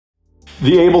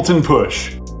The Ableton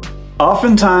Push.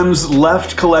 Oftentimes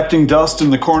left collecting dust in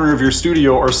the corner of your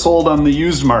studio or sold on the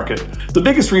used market. The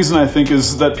biggest reason I think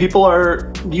is that people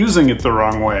are using it the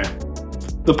wrong way.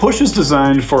 The Push is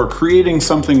designed for creating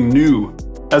something new.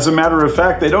 As a matter of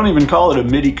fact, they don't even call it a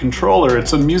MIDI controller,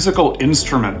 it's a musical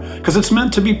instrument, because it's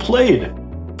meant to be played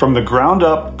from the ground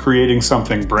up, creating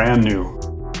something brand new.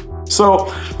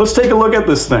 So let's take a look at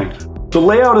this thing. The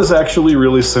layout is actually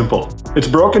really simple. It's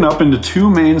broken up into two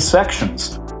main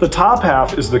sections. The top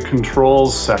half is the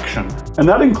controls section, and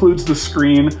that includes the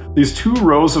screen, these two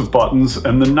rows of buttons,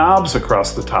 and the knobs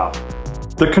across the top.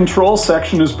 The control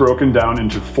section is broken down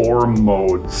into 4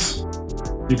 modes.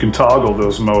 You can toggle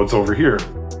those modes over here.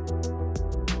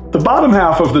 The bottom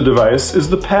half of the device is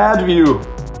the pad view.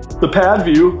 The pad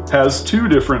view has 2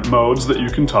 different modes that you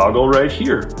can toggle right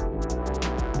here.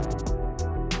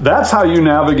 That's how you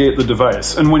navigate the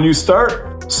device, and when you start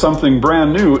something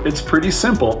brand new, it's pretty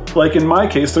simple. Like in my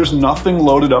case, there's nothing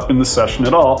loaded up in the session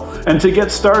at all, and to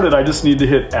get started I just need to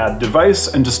hit add device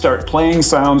and to start playing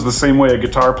sounds the same way a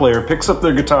guitar player picks up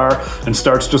their guitar and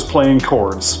starts just playing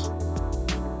chords.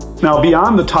 Now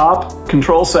beyond the top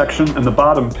control section and the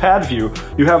bottom pad view,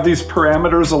 you have these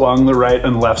parameters along the right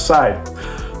and left side.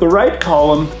 The right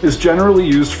column is generally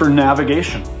used for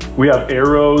navigation. We have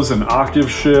arrows and octave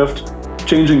shift,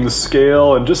 changing the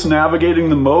scale, and just navigating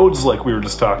the modes like we were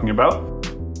just talking about.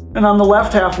 And on the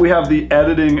left half we have the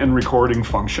editing and recording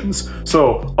functions.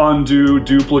 So undo,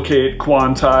 duplicate,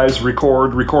 quantize,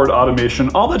 record automation,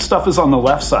 all that stuff is on the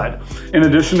left side. In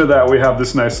addition to that, we have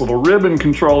this nice little ribbon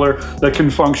controller that can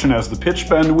function as the pitch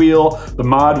bend wheel, the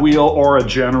mod wheel, or a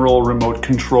general remote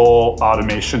control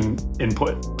automation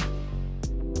input.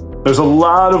 There's a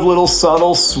lot of little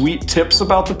subtle, sweet tips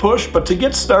about the Push, but to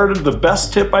get started, the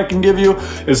best tip I can give you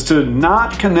is to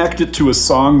not connect it to a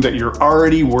song that you're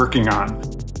already working on.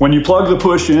 When you plug the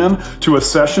Push in to a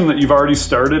session that you've already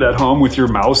started at home with your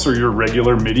mouse or your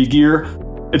regular MIDI gear,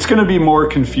 it's going to be more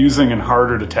confusing and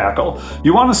harder to tackle.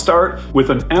 You want to start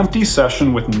with an empty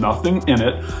session with nothing in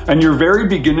it, and your very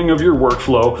beginning of your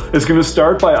workflow is going to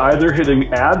start by either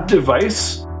hitting add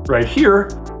device right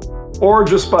here, or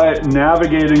just by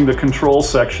navigating the control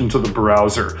section to the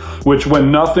browser, which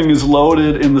when nothing is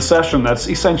loaded in the session, that's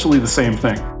essentially the same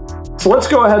thing. So let's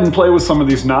go ahead and play with some of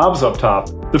these knobs up top.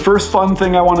 The first fun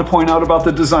thing I want to point out about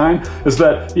the design is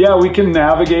that, yeah, we can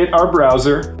navigate our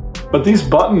browser, but these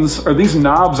buttons, or these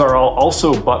knobs, are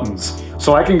also buttons.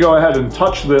 So I can go ahead and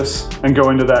touch this and go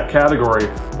into that category.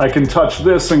 I can touch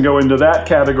this and go into that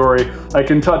category. I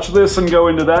can touch this and go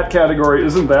into that category.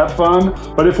 Isn't that fun?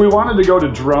 But if we wanted to go to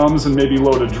drums and maybe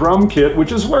load a drum kit,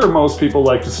 which is where most people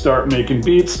like to start making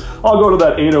beats, I'll go to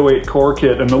that 808 core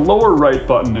kit, and the lower right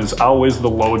button is always the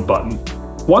load button.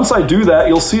 Once I do that,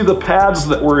 you'll see the pads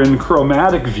that were in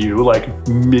chromatic view, like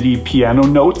MIDI piano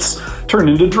notes, turn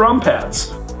into drum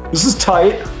pads. This is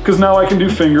tight, because now I can do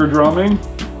finger drumming,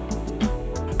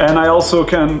 and I also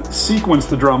can sequence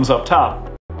the drums up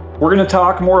top. We're going to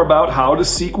talk more about how to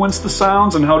sequence the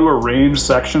sounds and how to arrange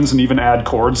sections and even add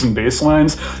chords and bass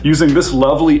lines using this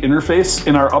lovely interface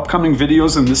in our upcoming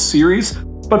videos in this series.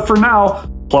 But for now,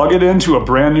 plug it into a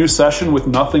brand new session with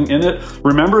nothing in it.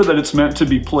 Remember that it's meant to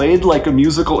be played like a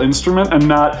musical instrument and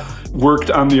not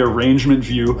worked on the arrangement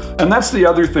view. And that's the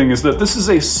other thing, is that this is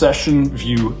a session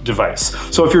view device.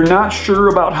 So if you're not sure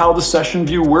about how the session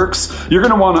view works, you're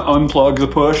going to want to unplug the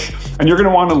Push, and you're going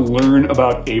to want to learn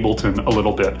about Ableton a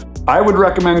little bit. I would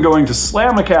recommend going to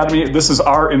Slam Academy. This is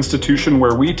our institution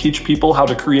where we teach people how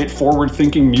to create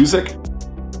forward-thinking music.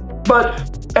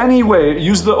 But anyway,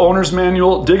 use the owner's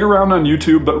manual, dig around on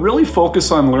YouTube, but really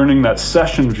focus on learning that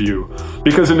session view.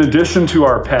 Because in addition to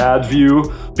our pad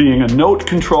view being a note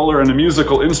controller and a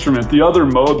musical instrument, the other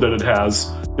mode that it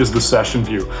has is the session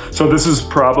view. So this is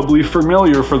probably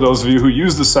familiar for those of you who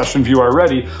use the session view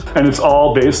already, and it's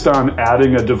all based on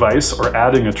adding a device or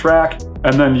adding a track,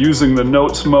 and then using the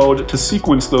notes mode to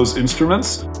sequence those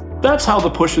instruments. That's how the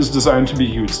Push is designed to be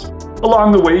used.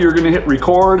 Along the way, you're going to hit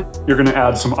record, you're going to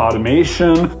add some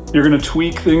automation, you're going to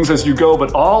tweak things as you go,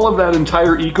 but all of that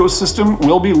entire ecosystem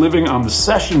will be living on the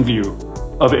session view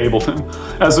of Ableton.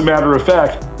 As a matter of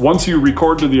fact, once you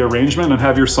record to the arrangement and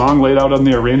have your song laid out on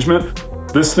the arrangement,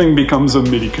 this thing becomes a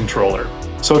MIDI controller.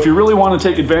 So if you really want to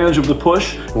take advantage of the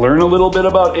Push, learn a little bit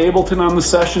about Ableton on the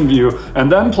session view,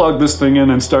 and then plug this thing in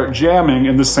and start jamming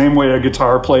in the same way a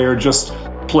guitar player just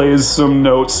plays some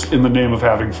notes in the name of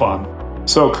having fun.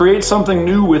 So create something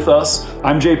new with us.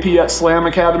 I'm JP at Slam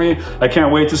Academy. I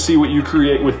can't wait to see what you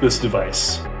create with this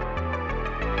device.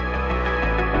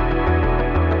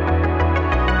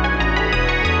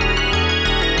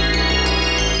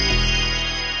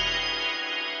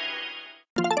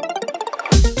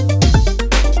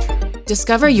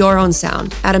 Discover your own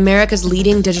sound at America's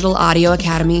leading digital audio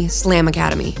academy, Slam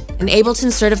Academy. An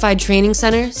Ableton certified training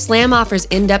center, Slam offers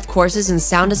in-depth courses in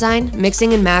sound design,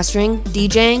 mixing and mastering,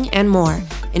 DJing, and more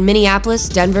in Minneapolis,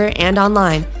 Denver, and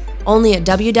online. Only at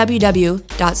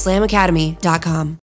www.slamacademy.com.